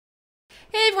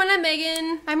Hey everyone, I'm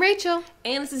Megan. I'm Rachel.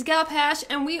 And this is Galpash,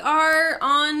 and we are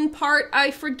on part, I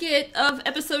forget, of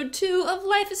episode 2 of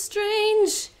Life is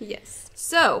Strange. Yes.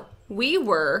 So, we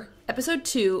were, episode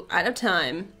 2, out of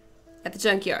time, at the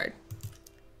junkyard.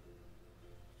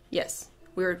 Yes,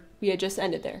 we had just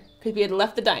ended there, because we had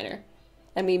left the diner,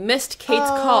 and we missed Kate's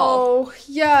call. Oh,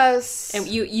 yes. And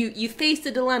you faced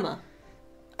a dilemma.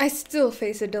 I still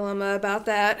face a dilemma about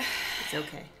that. It's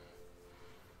okay.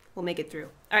 We'll make it through.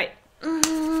 Alright.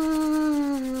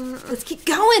 Let's keep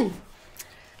going.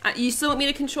 You still want me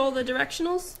to control the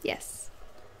directionals? Yes.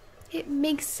 It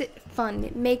makes it fun.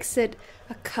 It makes it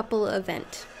a couple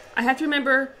event. I have to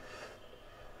remember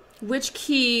which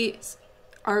keys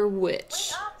are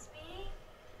which. Wake up, Speedy.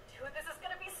 Dude, this is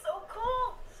gonna be so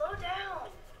cool. Slow down.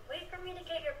 Wait for me to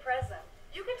get your present.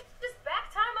 You can just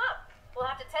back time up. We'll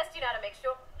have to test you now to make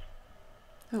sure.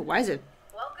 Oh, why is it?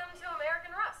 Welcome to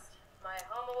American Rust, my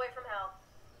home away from hell.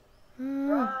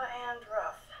 Raw and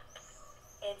rough.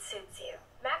 It suits you.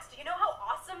 Max, do you know how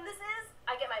awesome this is?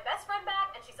 I get my best friend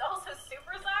back, and she's also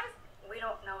supersized. We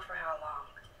don't know for how long.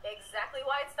 Exactly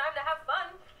why it's time to have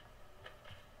fun.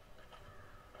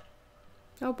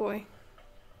 Oh boy.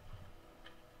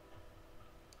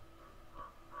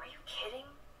 Are you kidding?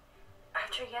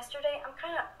 After yesterday, I'm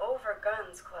kind of over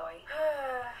guns, Chloe.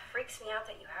 Freaks me out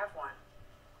that you have one.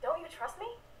 Don't you trust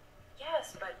me?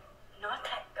 Yes, but not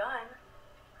that gun.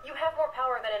 You have more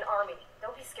power than an army.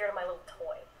 Don't be scared of my little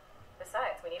toy.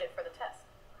 Besides, we need it for the test.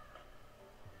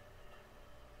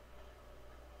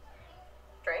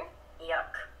 Drink?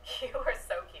 Yuck. You are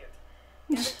so cute.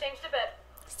 You haven't changed a bit.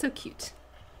 So cute.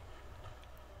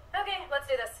 Okay, let's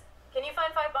do this. Can you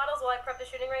find 5 bottles while I prep the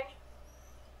shooting range?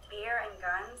 Beer and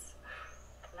guns?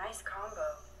 Nice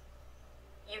combo.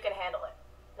 You can handle it.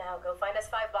 Now go find us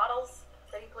 5 bottles.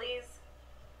 Pretty please.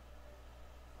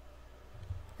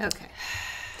 Okay.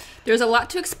 There's a lot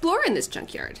to explore in this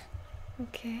junkyard.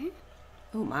 Okay.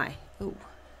 Oh my. Oh.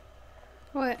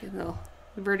 What? Get a little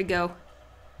vertigo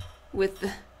with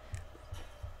the...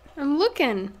 I'm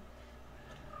looking.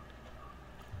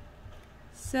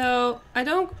 So, I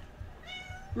don't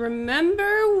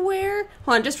remember where...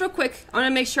 Hold on, just real quick. I want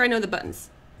to make sure I know the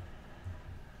buttons.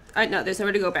 No, there's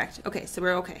nowhere to go back to. Okay, so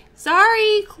we're okay.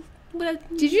 Sorry!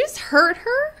 Did you just hurt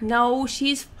her? No,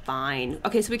 she's fine.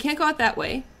 Okay, so we can't go out that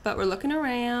way, but we're looking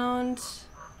around.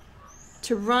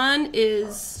 To run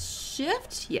is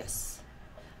shift? Yes.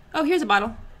 Oh, here's a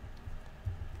bottle.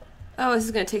 Oh, this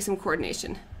is going to take some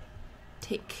coordination.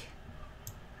 Take.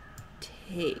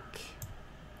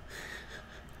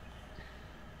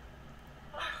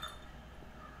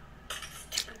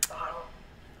 Stupid bottle.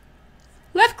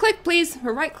 Left click, please.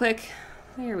 Or right click.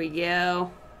 There we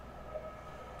go.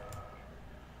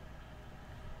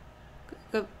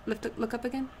 Go, look up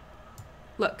again.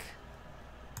 Look.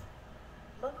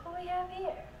 Look what we have here.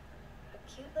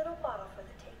 A cute little bottle for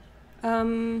the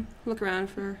taking. Look around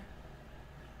for...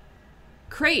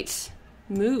 Crate.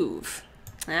 Move.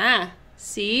 Ah,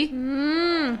 see?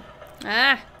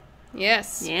 Ah.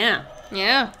 Yes. Yeah.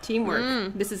 Yeah.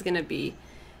 Teamwork. This is gonna be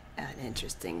an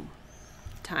interesting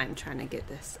time trying to get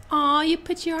this. Aw, you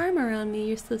put your arm around me.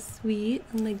 You're so sweet.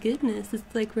 Oh my goodness,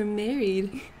 it's like we're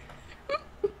married.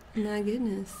 My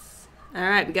goodness.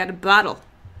 Alright, we got a bottle.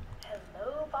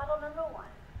 Hello, bottle number 1.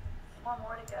 4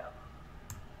 more to go.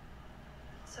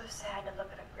 So sad to look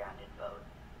at a grounded boat.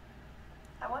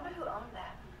 I wonder who owned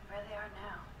that and where they are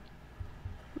now.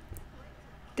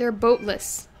 They're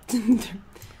boatless. Beyond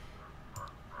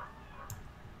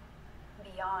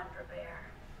repair.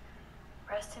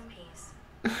 Rest in peace.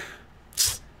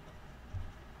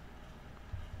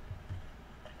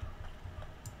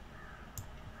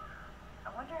 I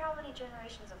wonder how many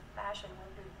generations of fashion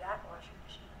went through that washing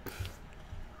machine.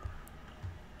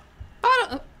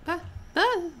 Bottle.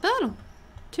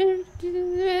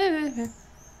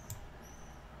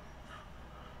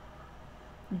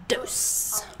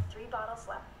 Dose. Only 3 bottles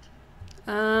left.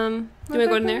 Do you want to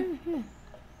go in there? Yeah.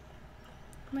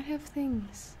 Might have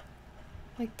things.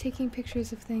 Like taking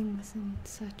pictures of things and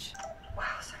such.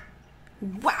 Wowzer.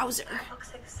 Wowzer. That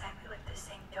looks exactly like the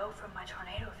same dough from my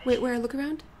tornado vision. Wait, where? Look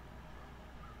around.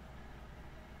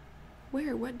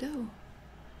 Where? What dough?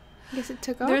 I guess it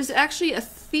took off. There's actually a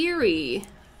theory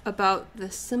about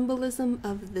the symbolism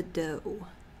of the dough.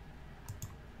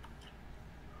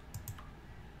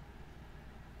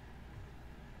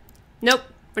 Nope,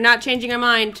 we're not changing our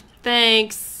mind.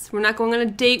 Thanks. We're not going on a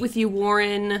date with you,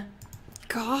 Warren.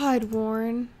 God,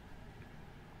 Warren.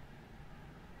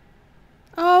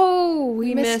 Oh,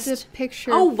 we missed a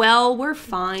picture. Oh well, we're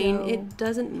fine. Dough. It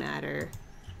doesn't matter.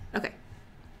 Okay.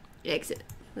 Exit.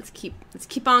 Let's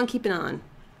keep on keeping on.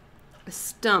 A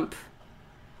stump.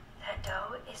 That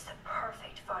dough is the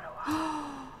perfect photo op.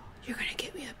 You're gonna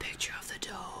get me a picture of the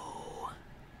dough.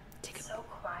 Take It's so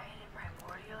quiet and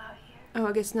primordial out here. Oh,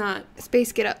 I guess not.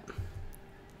 Space, get up.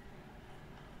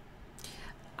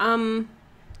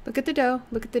 Look at the dough.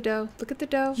 Look at the dough. Look at the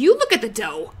dough. You look at the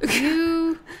dough.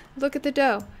 You look at the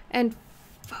dough. And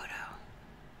photo.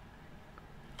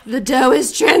 The dough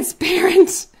is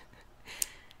transparent.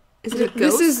 Is it a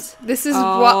ghost? This is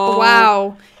Oh.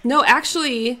 wow. No,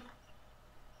 actually,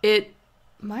 it.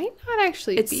 Might not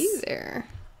actually It's- be there.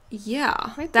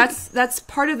 Yeah, Might be. that's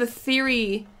part of the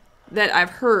theory that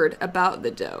I've heard about the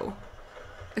dough.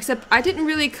 Except I didn't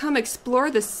really come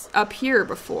explore this up here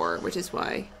before, which is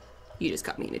why you just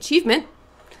got me an achievement.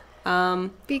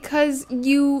 Because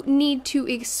you need to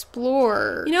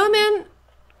explore. You know what, man?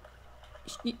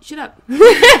 Shut up. That's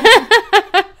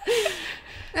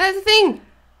the thing.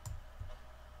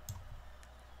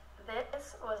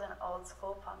 This was an old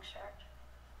school punk shirt.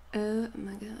 Oh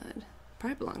my god.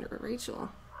 Probably belonged to Rachel.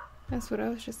 That's what I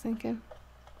was just thinking.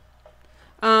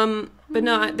 But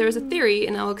no, there's a theory,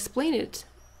 and I'll explain it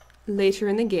later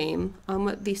in the game on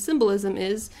what the symbolism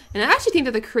is. And I actually think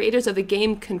that the creators of the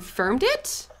game confirmed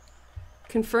it.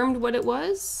 Confirmed what it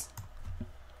was.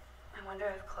 I wonder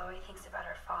if Chloe thinks about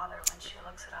her father when she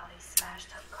looks at all these smashed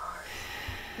up cars.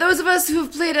 Those of us who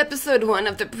have played episode 1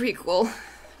 of the prequel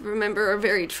remember a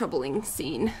very troubling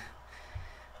scene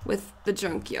with the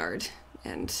junkyard.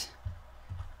 And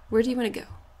where do you want to go?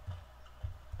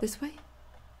 This way?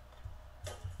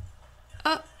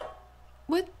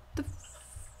 What the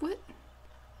what?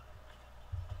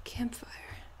 Campfire.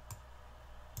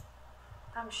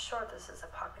 I'm sure this is a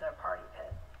popular party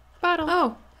pit. Bottle.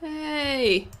 Oh,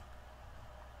 hey.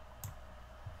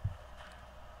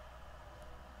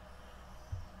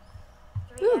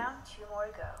 Three Ooh. down, 2 more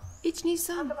to go. Each needs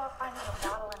Talk some. about finding a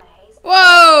bottle in a haze.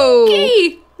 Whoa!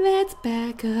 Okay, let's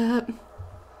back up.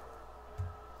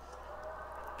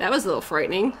 That was a little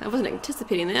frightening. I wasn't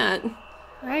anticipating that.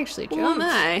 I actually Oh jumped.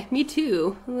 my, me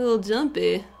too. A little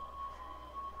jumpy.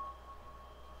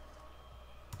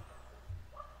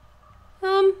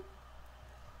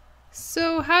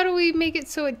 So how do we make it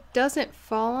so it doesn't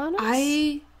fall on us?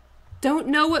 I don't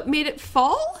know what made it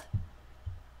fall.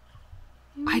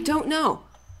 I don't know.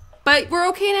 But we're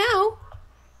okay now.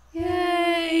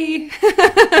 Yay!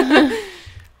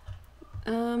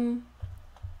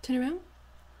 Turn around.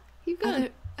 You got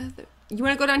it. You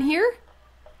want to go down here?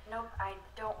 Nope, I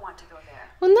don't want to go there.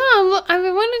 Well, no, I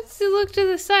wanted to look to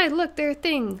the side. Look, there are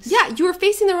things. Yeah, you were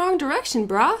facing the wrong direction,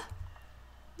 brah.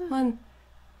 One.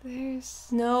 There's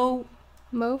No,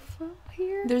 mofo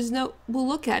here. there's no. We'll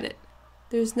look at it.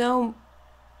 There's no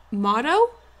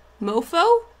motto?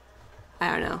 Mofo?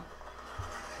 I don't know.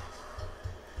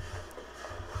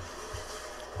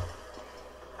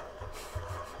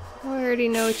 I already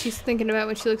know what she's thinking about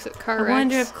when she looks at car I wrecks.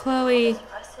 wonder if Chloe.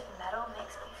 Rusted metal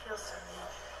makes me feel serene.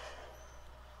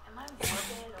 Am I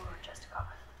morbid or just gone?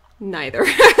 Neither.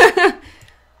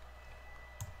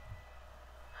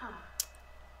 Huh.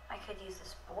 I could use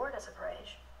this board as a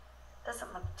bridge.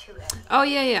 Doesn't look too heavy. Oh,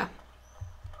 yeah.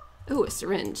 Ooh, a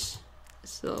syringe.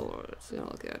 So, let's go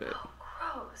look at it. Oh,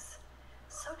 gross.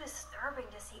 So disturbing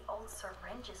to see old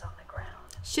syringes on the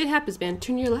ground. Shit happens, man.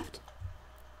 Turn to your left.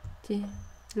 To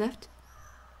left.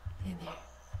 And there.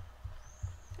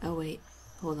 Oh, wait.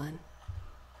 Hold on.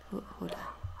 Hold on.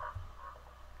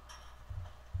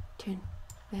 Turn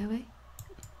that way.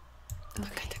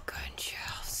 Look at the gun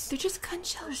shells. They're just gun Those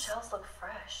shells. shells look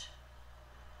fresh.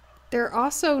 They're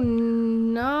also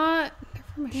not. They're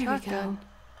from a There we shotgun. go.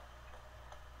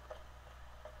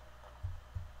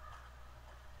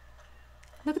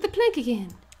 Look at the plank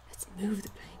again. Let's move the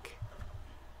plank.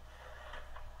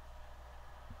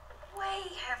 Way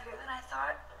heavier than I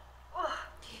thought. Ugh.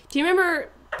 Do you remember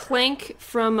Plank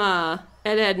from Ed,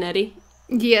 Edd n Eddy?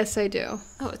 Yes, I do.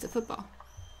 Oh, it's a football.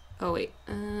 Oh, wait.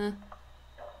 The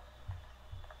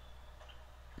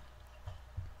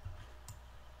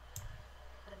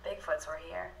Bigfoots were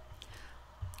here.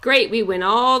 Great, we went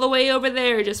all the way over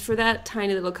there just for that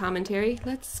tiny little commentary.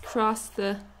 Let's cross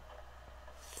the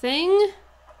thing.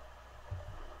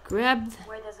 Grab.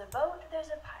 Where there's a boat, there's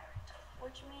a pirate.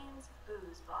 Which means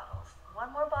booze bottles.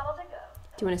 One more bottle to go.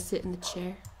 Do you want to sit in the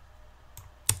chair?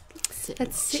 Sit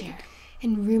Let's in sit. the chair.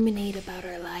 And ruminate about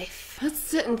our life. Let's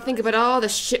sit and think about all the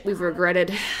shit we've regretted.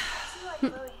 See why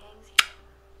Chloe hangs here.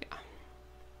 Yeah.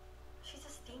 She's a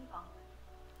steampunk.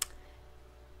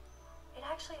 It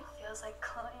actually feels like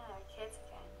Chloe and our kids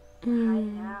again.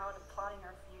 Hiding out and plotting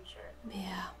our future.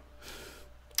 Yeah.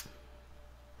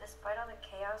 Despite all the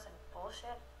chaos and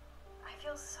bullshit, I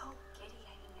feel so giddy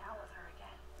hanging out with her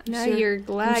again. Now sure- you're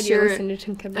glad I'm you're sure- listening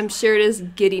to Tinkerbell. I'm sure it is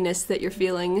giddiness that you're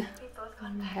feeling. We both got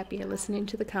I'm back happy you're together. listening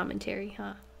to the commentary,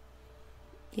 huh?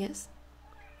 Yes.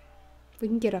 We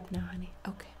can get up now, honey.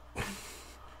 Okay.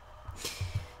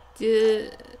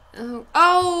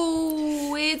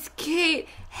 Oh, it's Kate.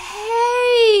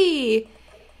 Hey!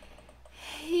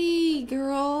 Hey,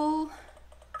 girl.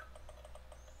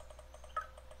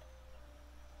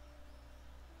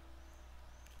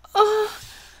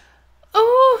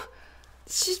 Oh,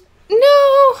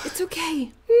 no, It's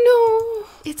okay. no,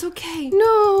 It's okay.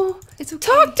 no. It's okay.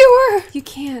 Talk to her. You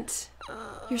can't.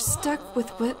 You're stuck with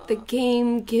what the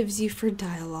game gives you for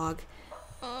dialogue.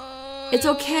 It's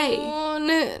okay. On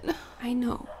it. I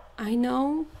know. I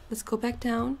know. Let's go back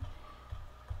down.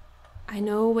 I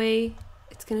know a way.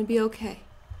 It's gonna be okay.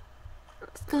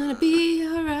 It's gonna be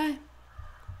alright.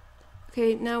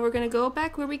 Okay, now we're gonna go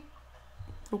back where we.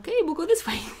 Okay, we'll go this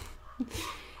way.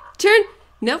 Turn.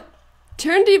 Nope.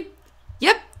 Turn to.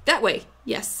 Yep, that way.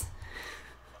 Yes.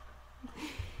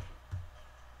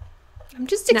 I'm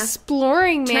just Now,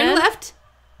 exploring, man. Turn left.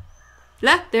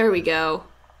 Left. There we go.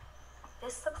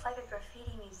 This looks like a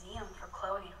graffiti museum for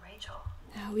Chloe and Rachel.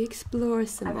 Now we explore I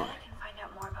some bet more. I can find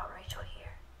out more about Rachel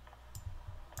here.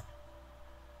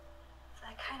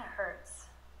 That kind of hurts.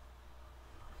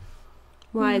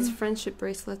 Why is friendship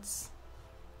bracelets?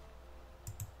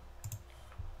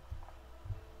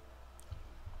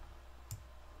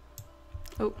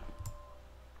 Oh,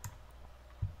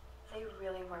 They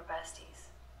really were besties.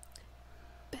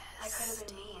 That could have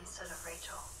been me instead of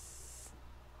Rachel.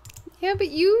 Yeah, but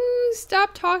you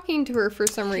stopped talking to her for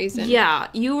some reason. yeah,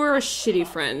 you were a shitty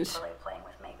friend. Chloe playing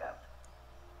with makeup.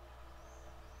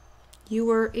 You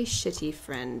were a shitty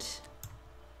friend.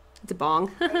 It's a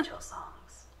bong. Rachel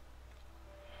songs.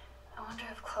 I wonder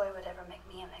if Chloe would ever make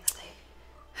me a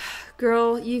mixtape.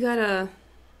 Girl, you gotta.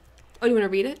 Oh, you want to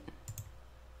read it?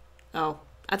 Oh,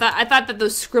 I thought that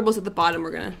those scribbles at the bottom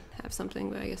were gonna have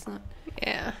something, but I guess not.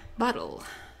 Yeah. Bottle.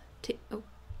 Oh,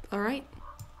 all right.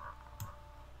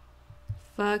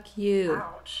 Fuck you.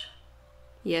 Ouch.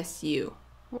 Yes, you.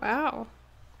 Wow.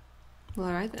 Well,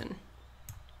 all right then.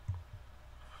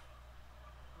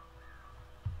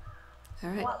 All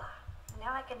right. Voila.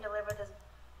 Now I can deliver this.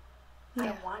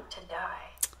 Yeah. I want to die.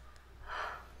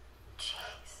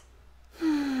 Jeez.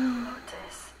 Who wrote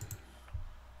this?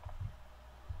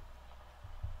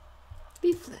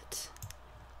 Leaflet.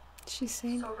 She's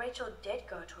saying. So Rachel did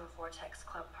go to a Vortex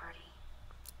Club party.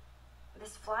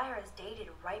 This flyer is dated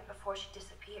right before she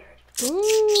disappeared.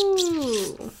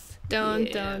 Ooh. Dun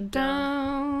Yeah, dun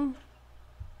dun.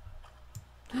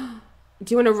 dun.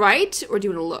 Do you want to write or do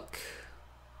you want to look?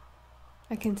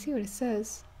 I can see what it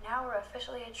says. Now we're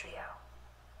officially a trio.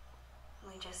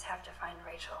 We just have to find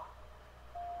Rachel.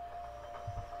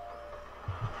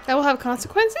 That will have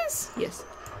consequences? Yes.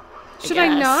 Should I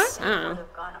guess. not? I don't Would know.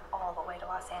 have gone all the way to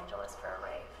Los Angeles for a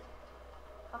rave.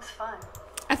 Looks fun.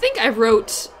 I think I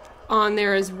wrote on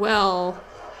there as well.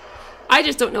 I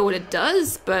just don't know what it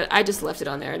does, but I just left it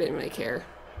on there. I didn't really care.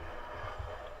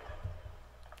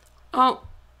 Oh,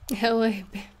 LA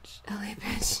bitch. LA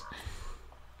bitch.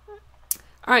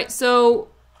 All right, so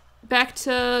back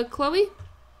to Chloe.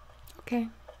 Okay.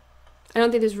 I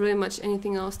don't think there's really much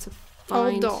anything else to Old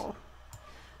find. doll.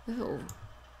 Oh,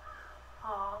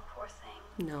 Aw, poor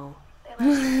thing. no. They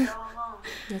left her all alone.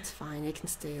 That's fine. It can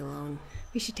stay alone.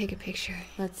 We should take a picture.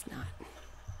 Let's not.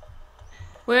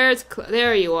 Where's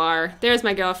there you are. There's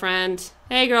my girlfriend.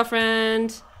 Hey,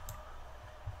 girlfriend.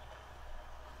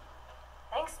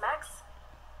 Thanks, Max.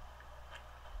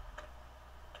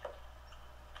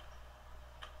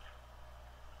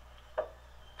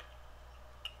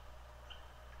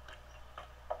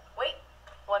 Wait,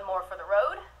 one more for the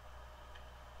road.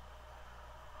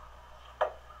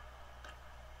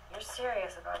 You're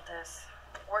serious about this?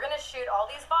 We're gonna shoot all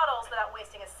these bottles without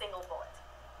wasting a single bullet.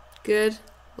 Good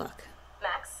luck.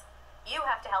 Max, you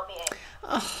have to help me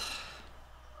aim.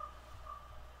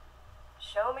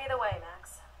 Show me the way,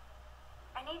 Max.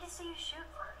 I need to see you shoot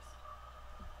first.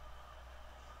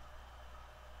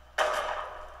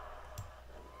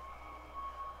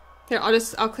 Here,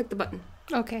 I'll click the button.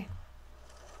 Okay.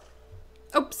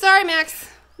 Oh, sorry, Max.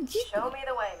 Show me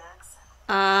the way, Max.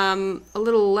 A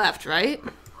little left, right?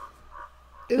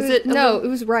 It Was was, it a no, little- it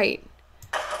was right.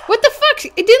 What the fuck?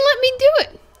 It didn't let me do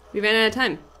it. We ran out of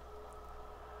time.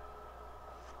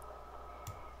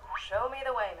 Show me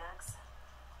the way, Max.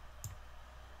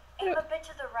 Aim a bit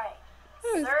to the right.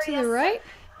 Oh, Sir, to yes, the sir. right?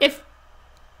 If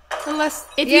Unless,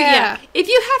 if yeah. if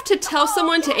you have to tell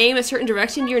someone to aim a certain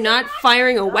direction, you're not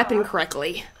firing a weapon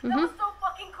correctly. That was so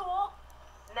fucking cool.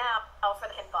 Now, for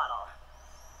the hit bottle.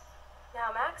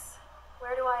 Now, Max,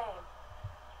 where do I aim?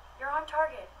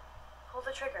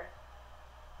 the trigger?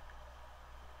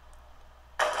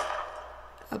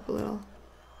 Up a little.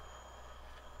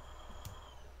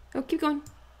 Oh, keep going.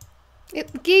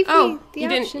 It gave me the you option.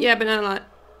 didn't. Yeah, but not a lot.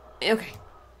 Okay.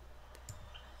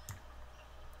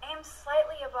 Aim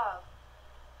slightly above.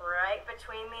 Right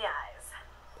between the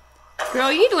eyes.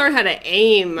 Girl, you need to learn how to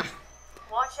aim.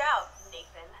 Watch out,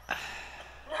 Nathan.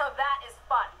 Now that is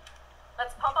fun.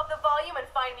 Let's pump up the volume and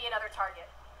find me another target.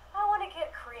 I want to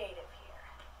get creative here.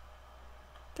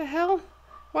 The hell?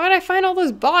 Why did I find all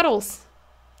those bottles?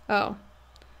 Oh.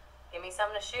 Give me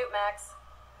something to shoot, Max.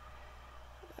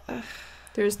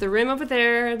 There's the rim over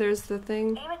there. There's the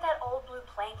thing. Aim at that old blue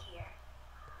plank here.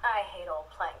 I hate old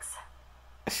planks.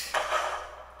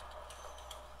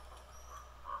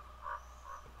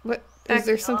 What? Is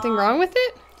there something wrong with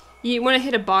it? You want to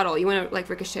hit a bottle. You want to, like,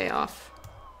 ricochet off.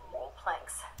 Old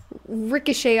planks.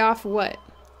 Ricochet off what?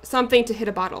 Something to hit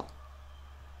a bottle.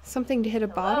 Something to hit a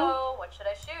bottle? Hello, what should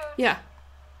I shoot? Yeah.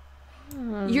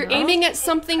 You're aiming at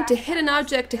something to hit an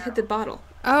object to hit the bottle.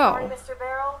 Sorry, Oh. Mr.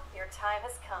 Barrel, your time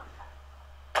has come.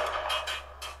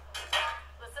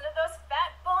 Listen to those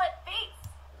fat bullet beats.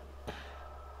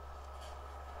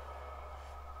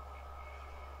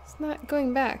 It's not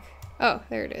going back. Oh,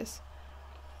 there it is.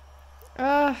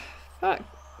 Fuck.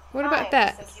 What about Fine,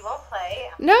 that? Since you won't play,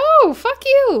 No! Fuck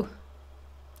you!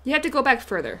 You have to go back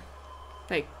further.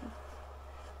 Like,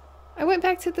 I went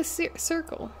back to the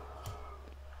circle.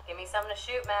 give me something to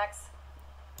shoot, Max.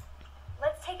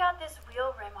 Let's take out this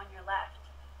wheel rim on your left.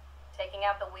 Taking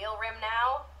out the wheel rim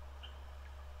now.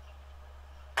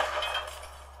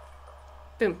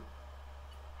 boom.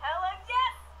 Hella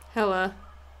yes! Hella.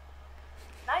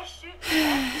 Nice shooting.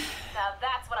 Max. Now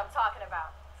that's what I'm talking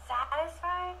about.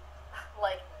 Satisfied?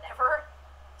 Like never?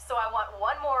 So I want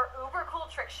one more uber cool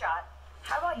trick shot.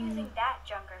 How about using that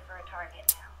junker for a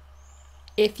target now?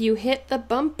 If you hit the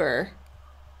bumper...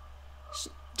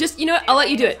 Just, you know what? I'll let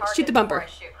you do it. Shoot the bumper.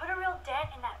 Put a real dent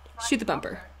in that front Shoot the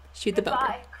bumper. Shoot the bumper.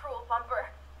 Goodbye, cruel bumper.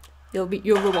 You'll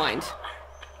rewind.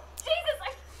 Jesus,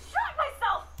 I shot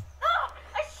myself! Ah,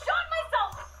 I shot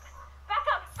myself! Back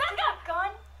up, back up!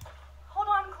 Gun? Hold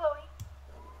on, Chloe.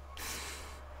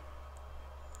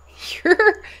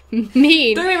 You're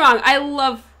mean. Don't get me wrong. I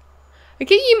love... I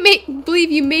can't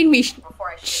believe you made me Before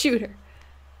I shoot. shoot her.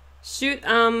 Shoot,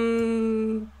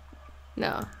 No,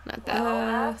 not that.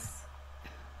 Max?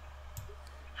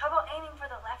 How about aiming for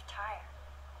the left tire?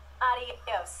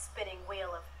 Adios, spinning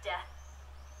wheel of death.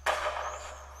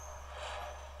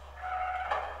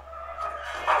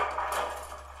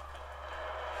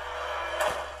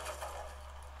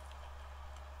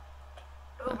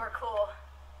 Uber cool.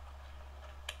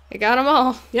 I got them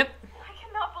all. Yep. I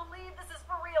cannot believe this is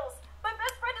for reals. My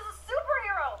best friend is a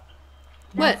superhero.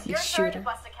 What? It's your You turn shoot to her.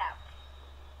 bust a cap.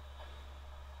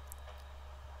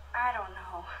 I don't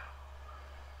know.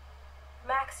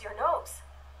 Max, your nose.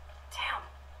 Damn.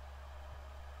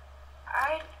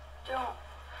 I don't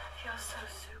feel so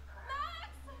super.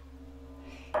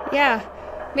 Yeah.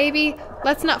 Maybe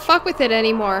let's not fuck with it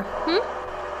anymore.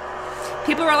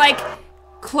 People were like,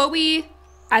 Chloe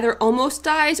either almost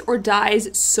dies or dies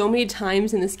so many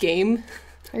times in this game.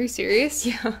 Are you serious?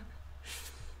 Yeah.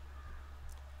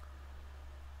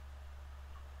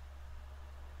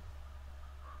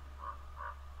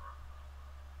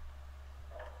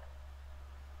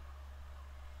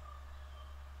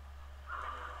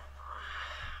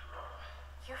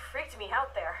 You freaked me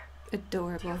out there. Do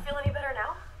Adorable. you feel any better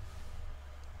now?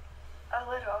 A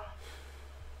little.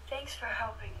 Thanks for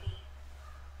helping me.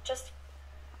 Just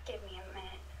give me a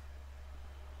minute.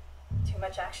 Too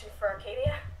much action for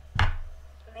Arcadia?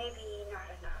 Maybe not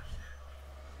enough.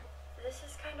 This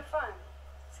is kind of fun.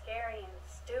 Scary and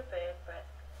stupid, but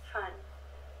fun.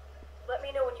 Let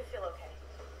me know when you feel okay.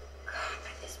 God,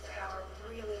 but this power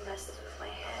really messes with my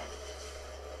head.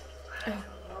 I feel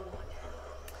normal again.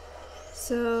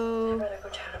 So, I'd rather go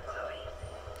chat up Chloe.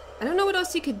 I don't know what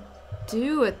else you could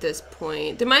do at this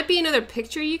point. There might be another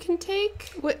picture you can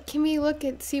take. What can we look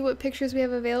at? See what pictures we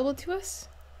have available to us?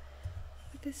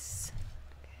 This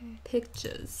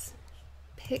Pictures.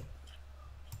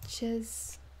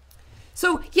 pictures.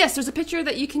 So, yes, there's a picture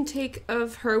that you can take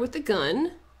of her with the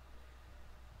gun.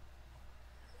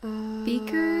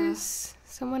 Beakers.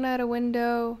 Someone at a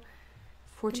window.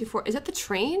 424. Is that the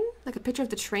train? Like a picture of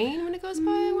the train when it goes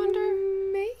by, I wonder?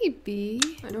 Maybe.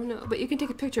 I don't know. But you can take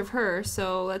a picture of her,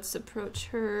 so let's approach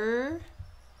her.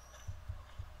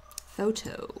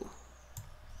 Photo.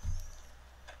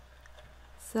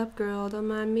 Sup, girl? Don't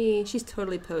mind me. She's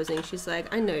totally posing. She's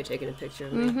like, I know you're taking a picture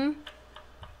of me.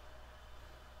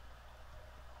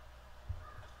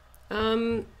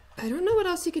 I don't know what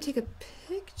else you could take a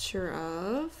picture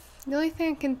of. The only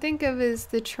thing I can think of is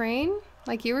the train,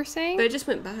 like you were saying. But it just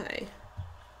went by.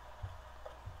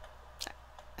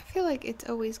 I feel like it's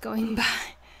always going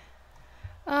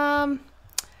by.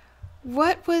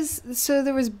 What was... So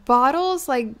there was bottles,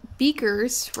 like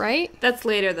beakers, right? That's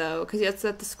later, though, because that's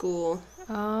at the school.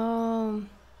 So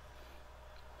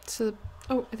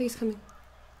Oh, I think it's coming.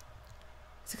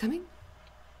 Is it coming?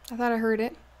 I thought I heard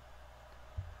it.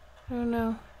 I don't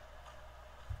know.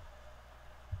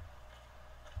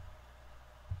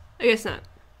 I guess not.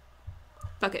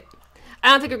 Fuck it. I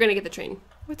don't think we're gonna get the train.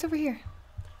 What's over here?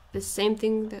 The same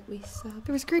thing that we saw.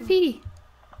 There was graffiti.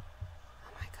 Oh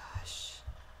my gosh.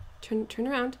 Turn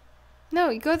around. No,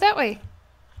 you go that way.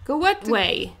 Go what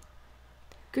way?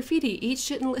 Graffiti. Eat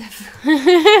shit and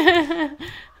live.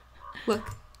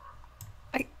 Look.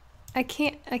 I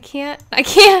can't.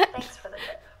 Thanks for the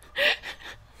tip.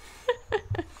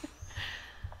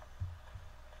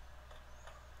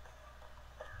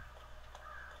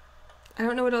 I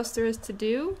don't know what else there is to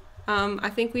do. I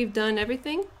think we've done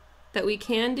everything that we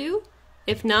can do.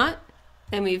 If not,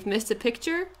 and we've missed a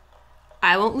picture,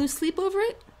 I won't lose sleep over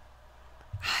it.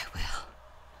 I will.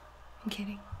 I'm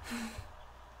kidding.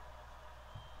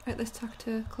 Alright, let's talk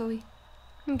to Chloe.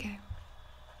 Okay.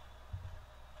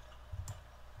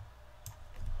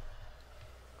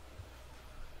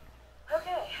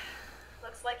 Okay.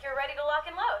 Looks like you're ready to lock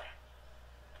and load.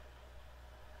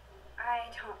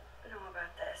 I don't know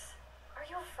about this. Are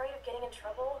you afraid of getting in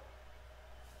trouble?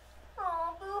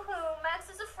 Oh, boo-hoo. Max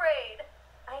is afraid.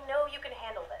 I know you can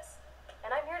handle this.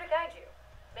 And I'm here to guide you.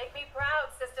 Make me proud,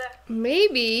 sister.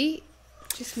 Maybe,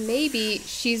 just maybe,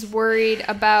 she's worried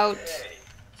about... Hey,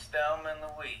 it's Thelma and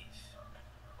Louise.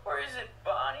 Or is it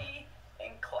Bonnie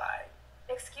and Clyde?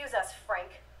 Excuse us,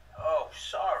 Frank. Oh,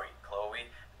 sorry, Chloe.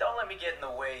 Don't let me get in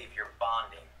the way of your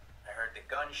bonding. I heard the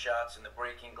gunshots and the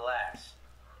breaking glass.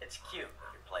 It's cute when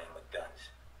you're playing with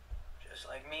guns. Just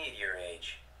like me at your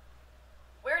age.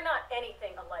 We're not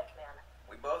anything alike, man.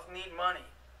 We both need money.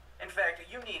 In fact,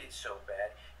 you need it so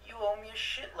bad, you owe me a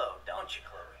shitload, don't you,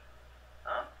 Chloe?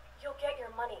 Huh? You'll get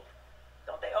your money.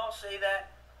 Don't they all say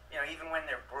that? You know, even when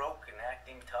they're broke and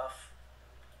acting tough?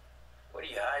 What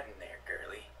are you hiding there,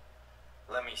 girlie?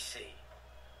 Let me see.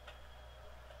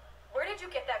 Where did you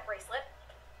get that bracelet?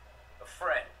 A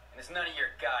friend, and it's none of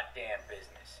your goddamn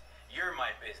business. You're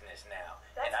my business now.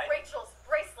 That's and Rachel's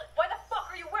bracelet. Why the fuck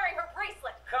are you wearing her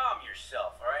bracelet? Calm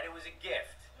yourself, alright? It was a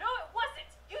gift. No, it wasn't.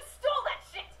 You stole that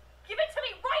shit. Give it to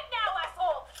me right now,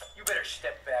 asshole. You better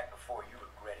step back before you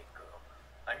regret it, girl.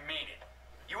 I mean it.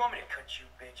 You want me to cut you,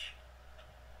 bitch?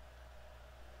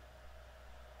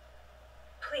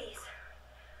 Please.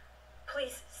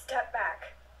 Please step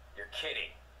back. You're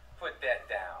kidding. Put that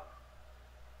down.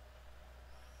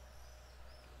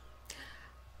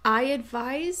 I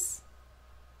advise...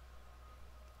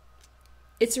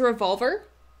 It's a revolver.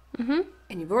 Mm-hmm.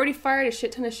 And you've already fired a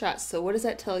shit ton of shots, so what does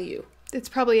that tell you? It's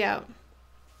probably out.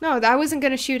 No, I wasn't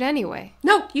going to shoot anyway.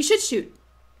 No, you should shoot.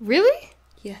 Really?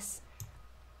 Yes.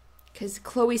 Because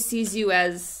Chloe sees you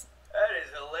as... That is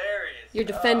hilarious. You're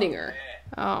defending her. Man.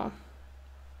 Oh.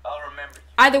 I'll remember you.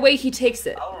 Either way, he takes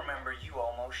it. I'll remember you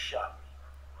almost shot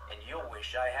me. And you'll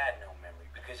wish I had no memory,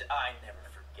 because I never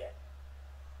forget.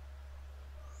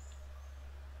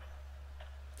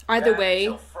 Either You have way...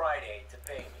 until Friday to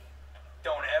pay me.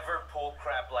 Don't ever pull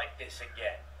crap like this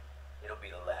again. It'll be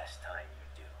the last time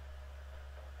you do.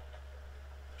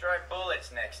 Try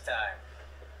bullets next time,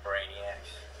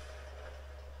 brainiacs.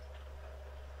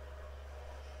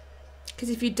 Because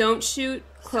if you don't shoot,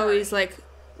 Chloe's like...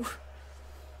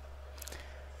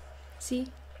 See?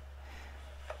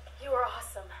 You are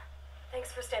awesome.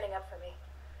 Thanks for standing up for me.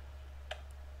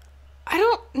 I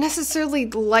don't necessarily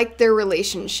like their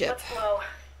relationship. Let's blow.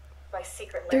 My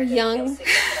secret They're lair didn't young. feel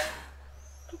secret today.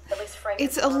 At least Frank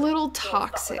It's is a gone. little He won't fuck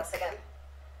with toxic. us again.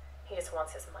 He just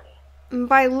wants his money. And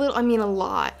by little, I mean a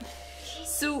lot.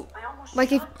 So, I almost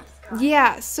Like if... shot this guy.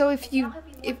 Yeah, so if you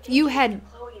had,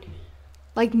 Chloe and me.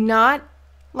 like, not,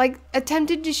 like,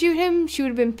 attempted to shoot him, she would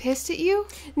have been pissed at you?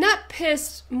 not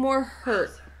pissed, more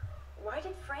hurt. Why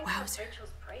did Frank have Wowzer. Rachel's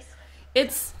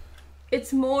bracelet?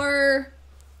 It's more...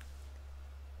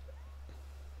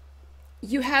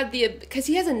 You have the... Because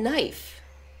he has a knife.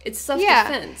 It's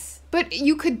self-defense. But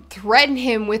you could threaten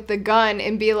him with the gun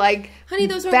and be like, Honey,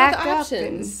 those are back not the up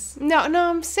options. and- no,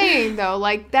 I'm saying though,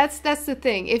 like that's the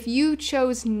thing. If you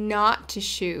chose not to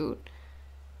shoot,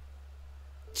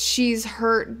 she's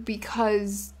hurt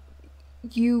because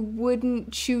you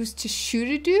wouldn't choose to shoot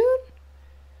a dude.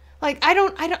 Like I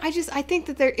think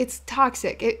that it's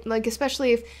toxic. Like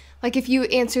especially if Like if you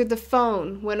answered the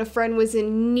phone when a friend was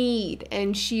in need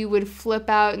and she would flip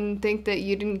out and think that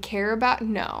you didn't care about.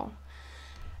 No.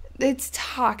 It's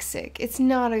toxic. It's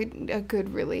not a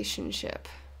good relationship.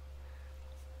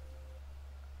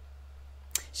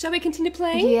 Shall we continue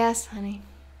playing? Yes, honey.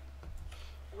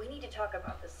 We need to talk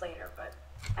about this later, but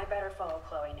I better follow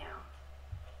Chloe now.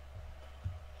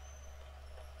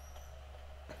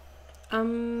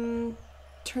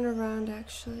 Turn around,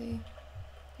 actually.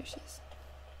 There she is.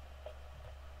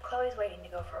 Chloe's waiting to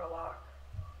go for a walk.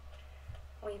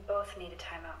 We both need a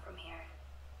timeout from here.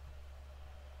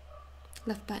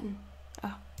 Left button.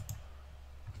 Oh.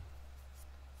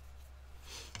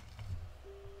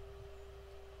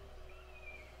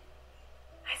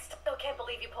 I still can't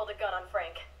believe you pulled a gun on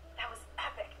Frank. That was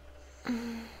epic.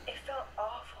 It felt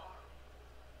awful.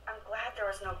 I'm glad there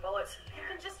was no bullets in there.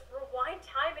 You can just rewind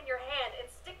time in your hand and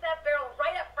stick that barrel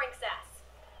right up Frank's ass.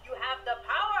 You have the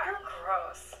power. You're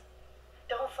gross.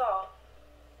 Don't fall.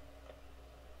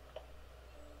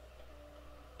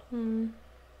 I'm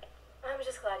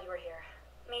just glad you were here.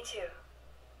 Me too.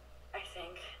 I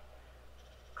think.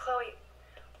 Chloe,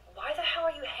 why the hell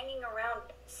are you hanging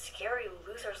around scary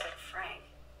losers like Frank?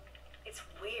 It's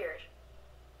weird.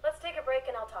 Let's take a break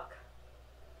and I'll talk.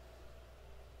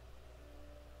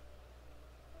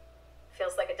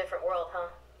 Feels like a different world, huh?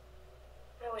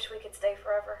 I wish we could stay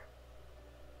forever.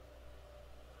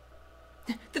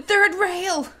 The third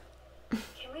rail!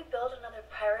 Can we build another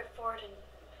pirate fort and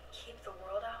keep the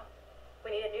world out?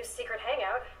 We need a new secret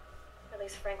hangout. At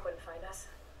least Frank wouldn't find us.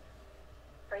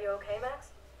 Are you okay,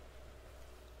 Max?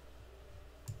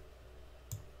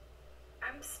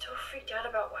 I'm still freaked out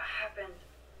about what happened.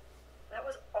 That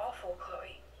was awful,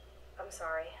 Chloe. I'm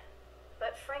sorry.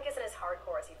 But Frank isn't as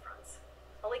hardcore as he fronts.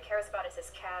 All he cares about is his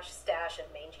cash, stash,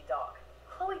 and mangy dog.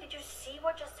 Chloe, did you see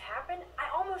what just happened? I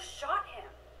almost shot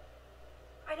him.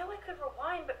 I know I could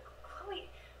rewind, but Chloe,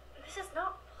 this is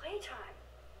not playtime.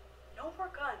 No more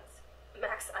guns.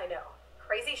 Max, I know.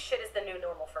 Crazy shit is the new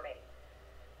normal for me.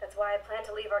 That's why I plan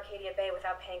to leave Arcadia Bay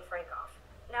without paying Frank off.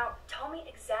 Now, tell me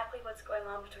exactly what's going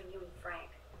on between you and Frank.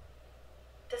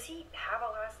 Does he have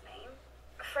a last name?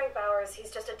 Frank Bowers,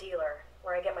 he's just a dealer,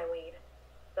 where I get my weed.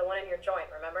 The one in your joint,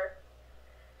 remember?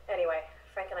 Anyway,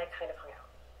 Frank and I kind of hung out.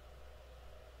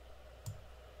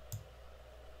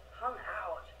 Hung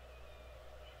out?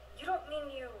 You don't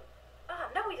mean you...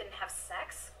 No, we didn't have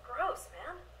sex. Gross,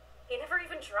 man. He never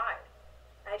even tried.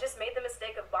 I just made the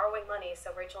mistake of borrowing money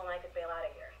so Rachel and I could bail out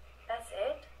of here. That's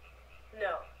it?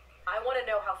 No. I want to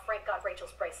know how Frank got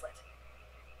Rachel's bracelet.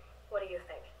 What do you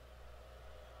think?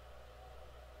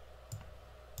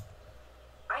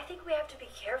 I think we have to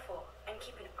be careful and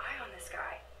keep an eye on this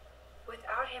guy.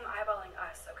 Without him eyeballing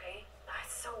us, okay?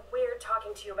 It's so weird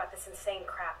talking to you about this insane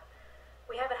crap.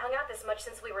 We haven't hung out this much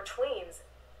since we were tweens,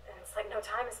 and it's like no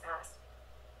time has passed.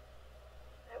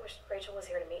 I wish Rachel was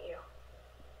here to meet you.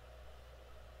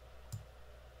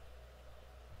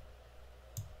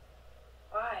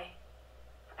 Why?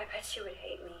 I bet she would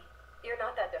hate me. You're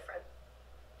not that different.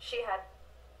 She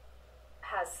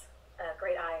has a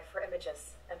great eye for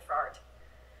images and for art.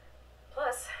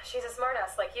 Plus, she's a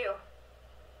smartass like you.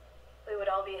 We would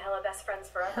all be hella best friends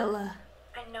forever. Hella.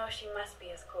 I know she must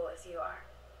be as cool as you are.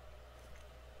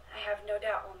 I have no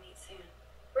doubt we'll meet soon.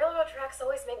 Railroad tracks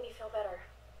always make me feel better.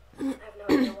 I have no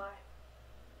idea why.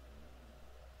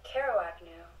 Kerouac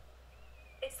knew.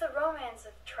 It's the romance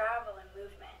of travel and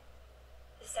movement.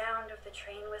 The sound of the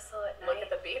train whistle at night. Look at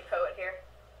the beat poet here.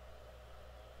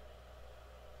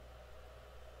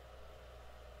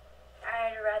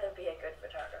 I'd rather be a good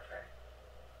photographer.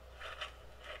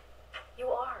 You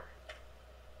are.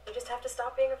 You just have to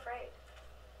stop being afraid.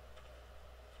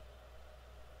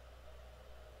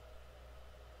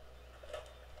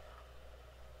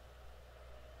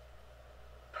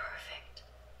 Perfect.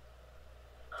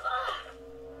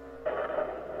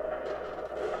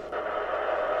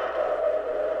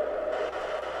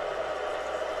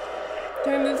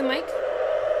 Do I move the mic?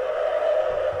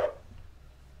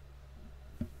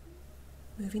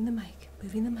 Moving the mic,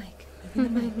 moving the mic,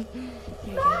 moving the mic.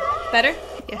 There you go. Better?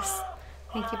 Yes.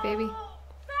 Thank you, baby. Help!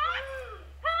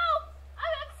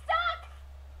 I'm stuck!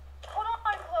 Hold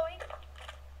on, Chloe.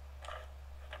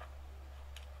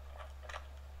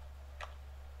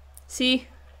 See?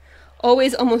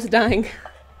 Always almost dying.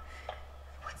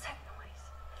 What's that noise?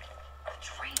 The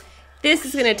train. This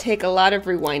is gonna take a lot of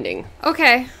rewinding.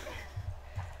 Okay.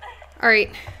 All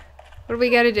right. What do we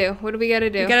gotta do? What do we gotta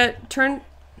do? You gotta turn...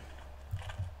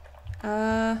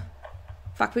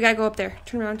 Fuck, we gotta go up there.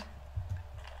 Turn around.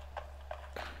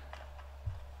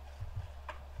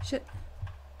 Shit.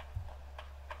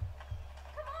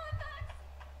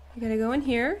 You gotta go in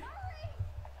here.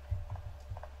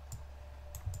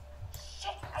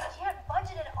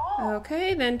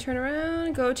 Okay, then turn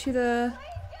around, go to the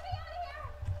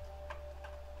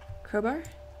crowbar.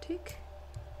 Take.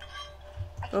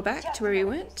 Go back to where we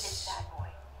went.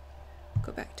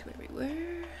 Go back to where we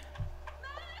were.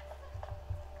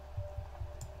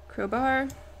 Crowbar.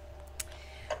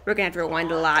 We're gonna have to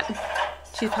rewind a lot.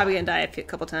 She's probably gonna die a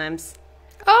couple times.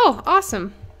 Oh,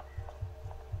 awesome.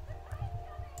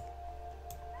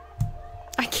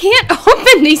 I can't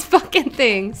open these fucking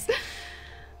things.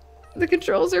 The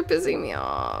controls are pissing me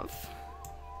off.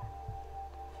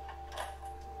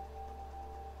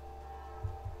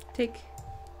 Take.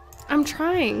 I'm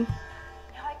trying. Now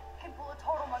I can pull a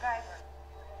total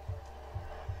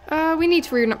MacGyver. We need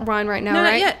to rewind right now, No,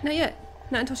 right? not yet. Not yet.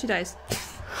 Not until she dies.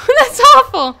 That's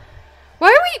awful. Why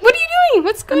are we? What are you doing?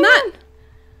 What's going on?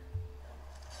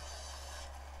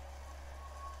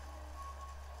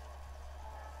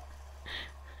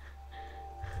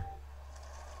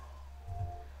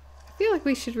 I feel like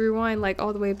we should rewind like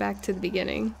all the way back to the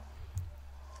beginning.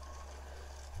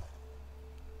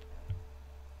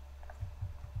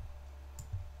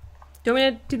 Do you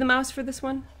want me to do the mouse for this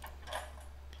one?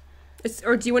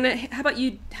 Or do you want to?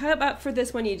 How about for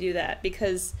this one you do that,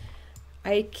 because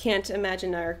I can't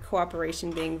imagine our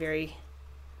cooperation being very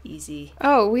easy.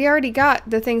 Oh, we already got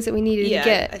the things that we needed to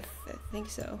get. I think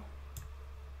so.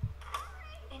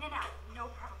 In and out, no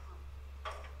problem.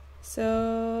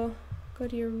 So go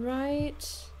to your right.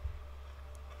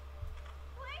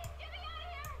 Please get me out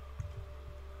of here!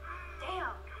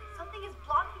 Damn, something is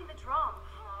blocking the drum.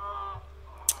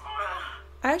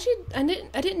 I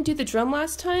didn't do the drum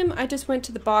last time. I just went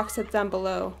to the box that's down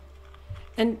below,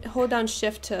 and hold down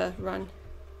shift to run.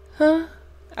 Huh?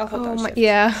 I'll hold down shift.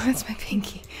 Yeah, that's my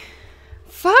pinky.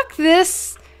 Fuck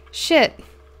this shit.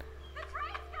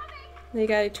 Then you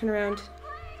gotta turn around.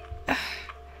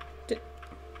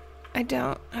 I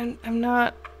don't. I'm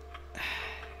not. Max,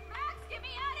 get me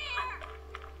out of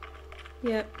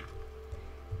here! Yep.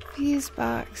 Fuse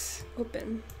box.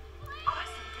 Open.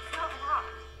 Awesome, it's not locked.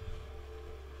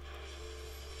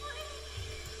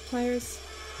 Pliers.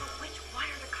 But which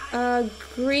wire to cut?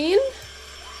 Green.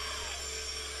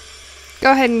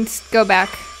 Go ahead and go back.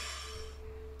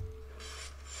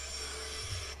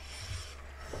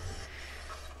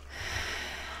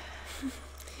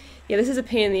 Yeah, this is a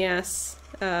pain in the ass.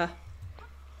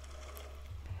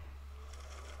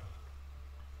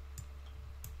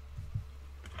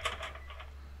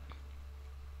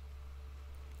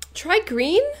 Try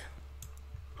green?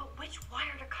 But which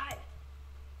wire to cut?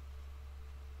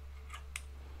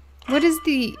 What is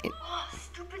the... Oh,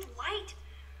 stupid light!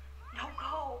 No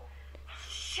go.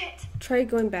 Shit. Try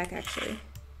going back, actually.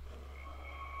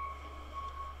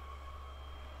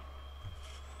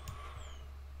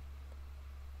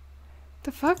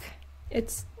 The fuck?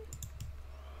 It's...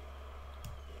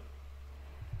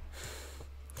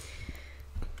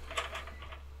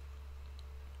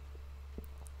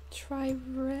 Try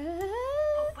red?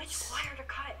 But which wire to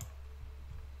cut?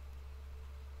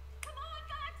 Come on,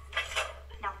 Max!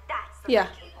 Now that's the Yeah.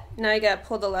 right cable. Now you gotta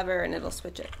pull the lever and it'll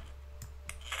switch it.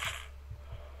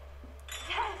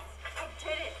 Yes, I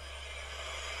did it.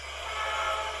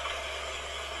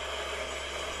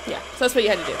 Yeah, so that's what you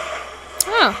had to do.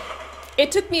 Oh.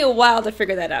 It took me a while to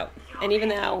figure that out. And even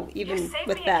now, even You saved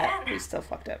with me that, again. we still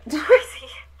fucked up. Crazy.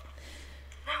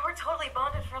 Now we're totally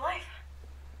bonded for life.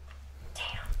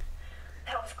 Damn,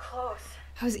 that was close.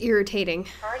 That was irritating.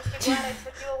 Aren't you glad I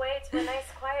took you away to a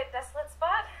nice, quiet, desolate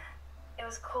spot? It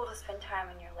was cool to spend time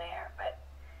in your lair, but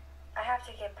I have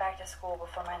to get back to school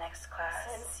before my next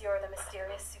class. Since you're the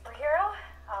mysterious superhero,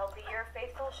 I'll be your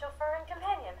faithful chauffeur and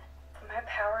companion. My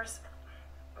powers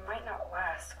might not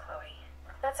last, Chloe.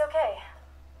 That's okay.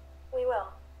 We will.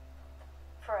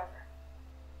 Forever.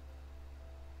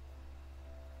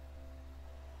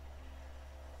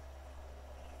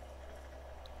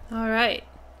 All right.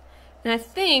 And I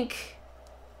think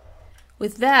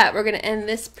with that, we're going to end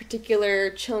this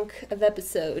particular chunk of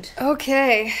episode.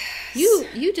 Okay. You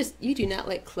do not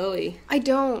like Chloe. I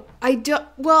don't.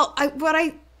 Well,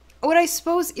 what I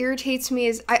suppose irritates me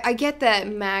is I get that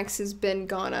Max has been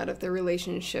gone out of the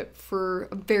relationship for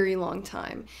a very long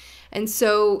time. And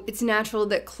so it's natural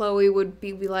that Chloe would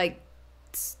be like,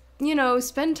 you know,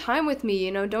 spend time with me,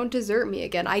 you know, don't desert me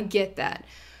again. I get that.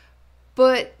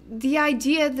 But the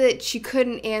idea that she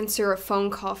couldn't answer a phone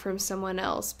call from someone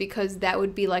else because that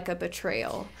would be like a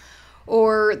betrayal.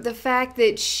 Or the fact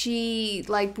that she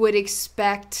like would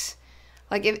expect,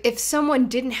 like if someone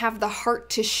didn't have the heart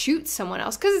to shoot someone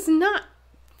else, because it's not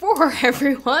for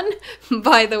everyone,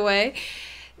 by the way,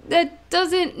 that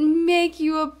doesn't make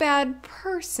you a bad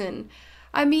person.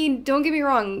 I mean, don't get me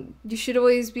wrong. You should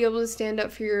always be able to stand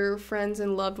up for your friends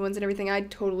and loved ones and everything. I'd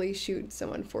totally shoot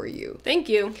someone for you. Thank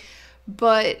you.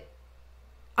 But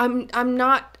I'm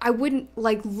not, I wouldn't,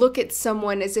 like, look at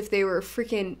someone as if they were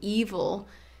freaking evil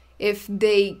if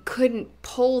they couldn't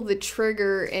pull the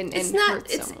trigger and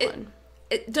hurt someone.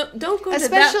 Don't go to that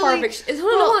Especially- far.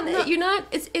 Hold on. You're not.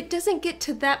 It doesn't get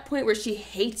to that point where she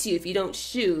hates you if you don't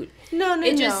shoot. No.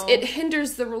 It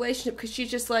hinders the relationship because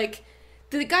she's just like,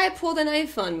 the guy pulled a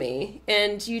knife on me,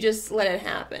 and you just let it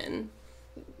happen.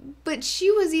 But she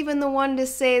was even the one to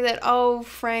say that, oh,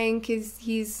 Frank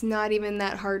he's not even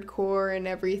that hardcore and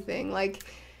everything. Like,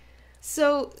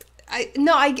 so I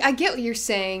get what you're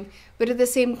saying, but at the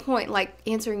same point, like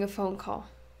answering a phone call.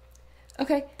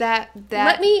 Okay. That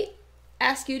Let me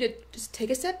ask you to just take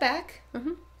a step back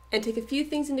and take a few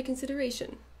things into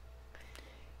consideration.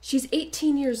 She's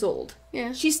 18 years old.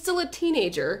 Yeah. She's still a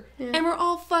teenager, and we're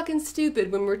all fucking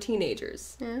stupid when we're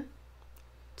teenagers. Yeah.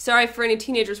 Sorry for any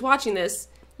teenagers watching this.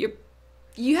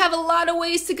 You have a lot of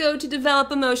ways to go to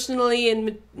develop emotionally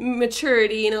and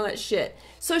maturity and all that shit.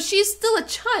 So she's still a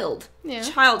child. Yeah.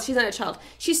 She's not a child.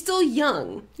 She's still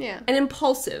young. Yeah. And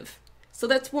impulsive. So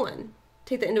that's one.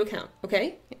 Take that into account,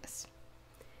 okay? Yes.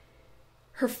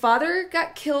 Her father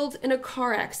got killed in a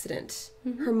car accident.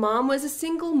 Her mom was a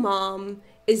single mom,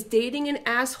 is dating an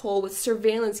asshole with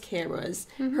surveillance cameras.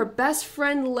 Her best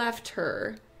friend left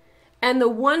her. And the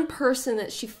one person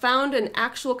that she found an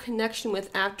actual connection with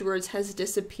afterwards has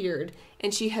disappeared.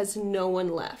 And she has no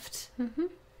one left.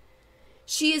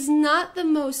 She is not the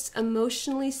most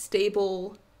emotionally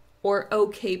stable or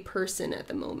okay person at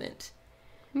the moment.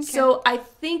 Okay. So I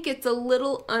think it's a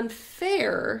little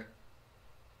unfair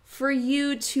for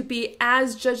you to be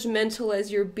as judgmental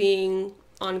as you're being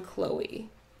on Chloe.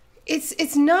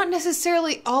 It's not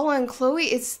necessarily all on Chloe,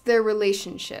 it's their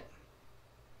relationship.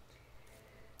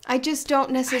 I just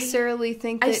don't necessarily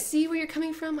think that... I see where you're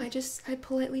coming from. I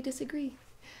politely disagree.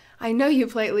 I know you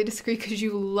politely disagree because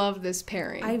you love this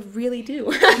pairing. I really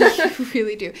do. You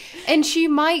really do. And she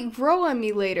might grow on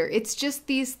me later. It's just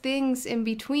these things in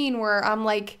between where I'm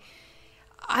like,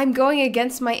 I'm going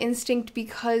against my instinct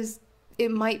because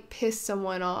it might piss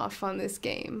someone off on this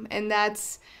game. And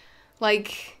that's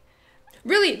like...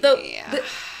 Really, though. Yeah.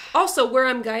 Also, where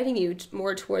I'm guiding you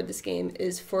more toward this game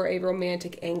is for a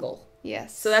romantic angle.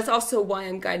 Yes. So that's also why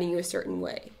I'm guiding you a certain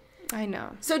way. I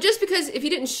know. So just because if you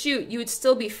didn't shoot, you would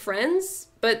still be friends,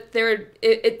 but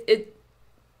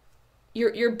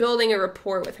you're building a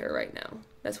rapport with her right now.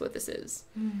 That's what this is.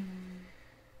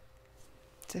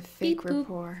 It's a fake Beep boop.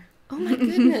 rapport. Oh my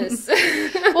goodness.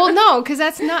 Well, no, because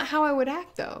that's not how I would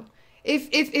act, though.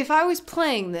 If I was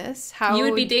playing this, how You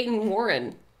would be dating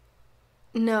Warren.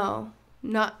 No,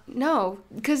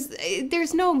 because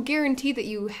there's no guarantee that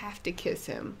you have to kiss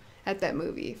him at that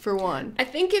movie. For one, I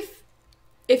think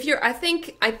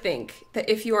I think that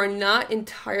if you are not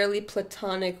entirely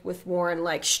platonic with Warren,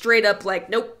 like straight up, like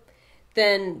nope,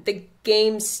 then the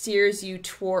game steers you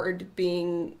toward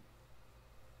being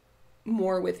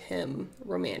more with him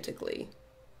romantically.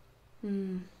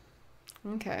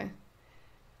 Okay.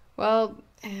 Well,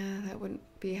 that wouldn't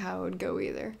be how it would go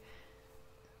either.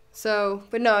 So,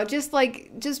 but no, just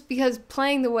because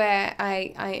playing the way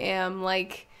I am,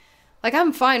 like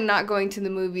I'm fine not going to the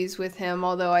movies with him,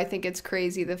 although I think it's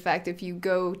crazy the fact if you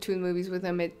go to the movies with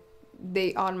him,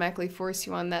 they automatically force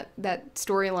you on that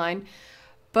storyline.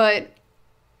 But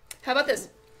How about this?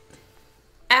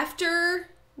 After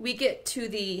we get to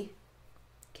the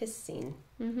kiss scene,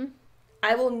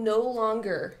 I will no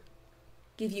longer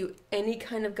give you any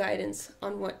kind of guidance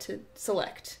on what to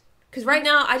select. Because right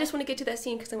now, I just want to get to that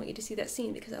scene because I want you to see that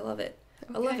scene because I love it.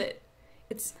 Okay. I love it.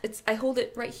 I hold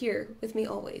it right here with me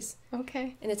always.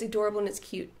 Okay. And it's adorable and it's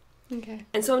cute. Okay.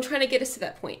 And so I'm trying to get us to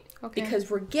that point. Okay. Because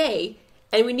we're gay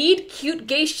and we need cute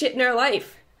gay shit in our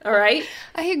life. All right?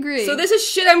 I agree. So this is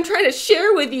shit I'm trying to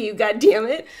share with you,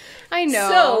 goddammit. I know.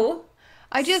 So,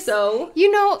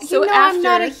 I'm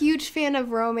not a huge fan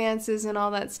of romances and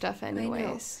all that stuff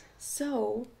anyways.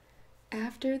 So,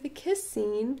 after the kiss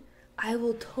scene, I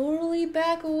will totally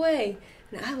back away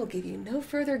and I will give you no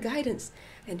further guidance.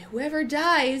 And whoever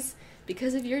dies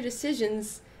because of your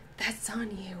decisions, that's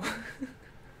on you.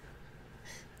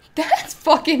 That's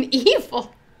fucking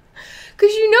evil.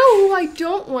 Because you know who I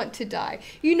don't want to die.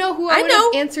 You know who I would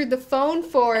have answered the phone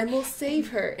for. And we'll save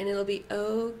her and it'll be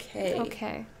okay.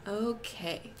 Okay.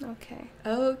 Okay. Okay.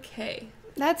 Okay.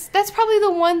 That's probably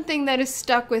the one thing that has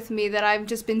stuck with me that I've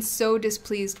just been so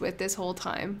displeased with this whole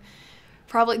time.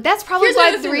 That's probably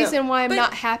the reason why I'm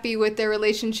not happy with their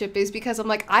relationship is because I'm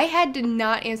like, I had to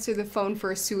not answer the phone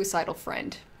for a suicidal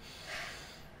friend.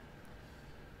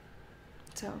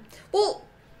 So Well,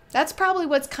 that's probably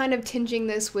what's kind of tinging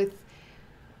this with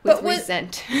But what-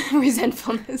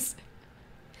 resentfulness.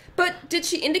 but did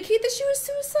she indicate that she was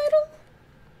suicidal?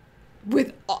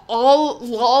 With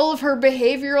all of her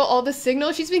behavioral, all the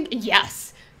signals she's been...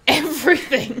 Yes.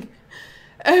 Everything.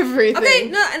 Everything. Okay,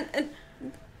 no, and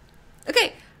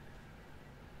okay.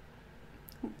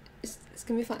 It's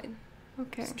gonna be fine.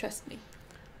 Okay. Just trust me.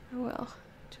 I will.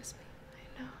 Trust me.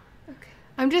 I know. Okay.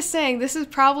 I'm just saying, this is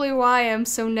probably why I'm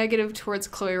so negative towards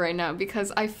Chloe right now,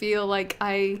 because I feel like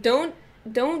Don't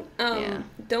Yeah.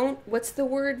 what's the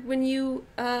word when you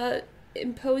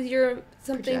impose your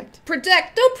something?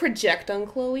 Project. Don't project on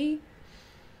Chloe.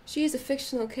 She is a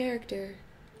fictional character.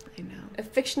 I know. A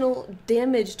fictional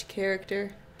damaged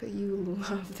character. But you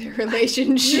love their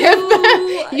relationship.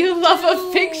 No, You I love a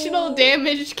don't. fictional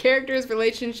damaged character's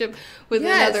relationship with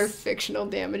Yes. another fictional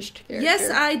damaged character.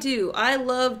 Yes, I do. I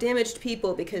love damaged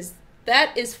people because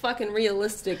that is fucking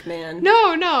realistic, man.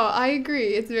 No, I agree.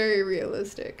 It's very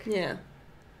realistic. Yeah.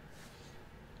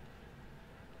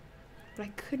 But I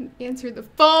couldn't answer the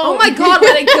phone. Oh my god,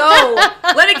 let it go!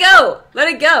 Let it go! Let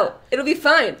it go! It'll be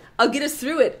fine. I'll get us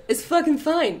through it. It's fucking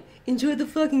fine. Enjoy the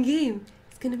fucking game.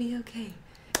 It's gonna be okay.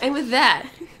 And with that,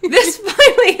 this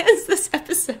finally ends this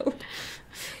episode.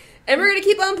 And we're gonna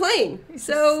keep on playing.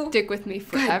 So, Stick with me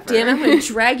forever. God damn it, I'm gonna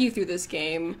drag you through this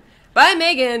game. Bye,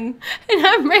 Megan. And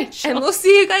I'm Rachel. And we'll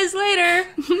see you guys later.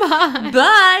 Bye.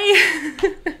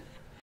 Bye.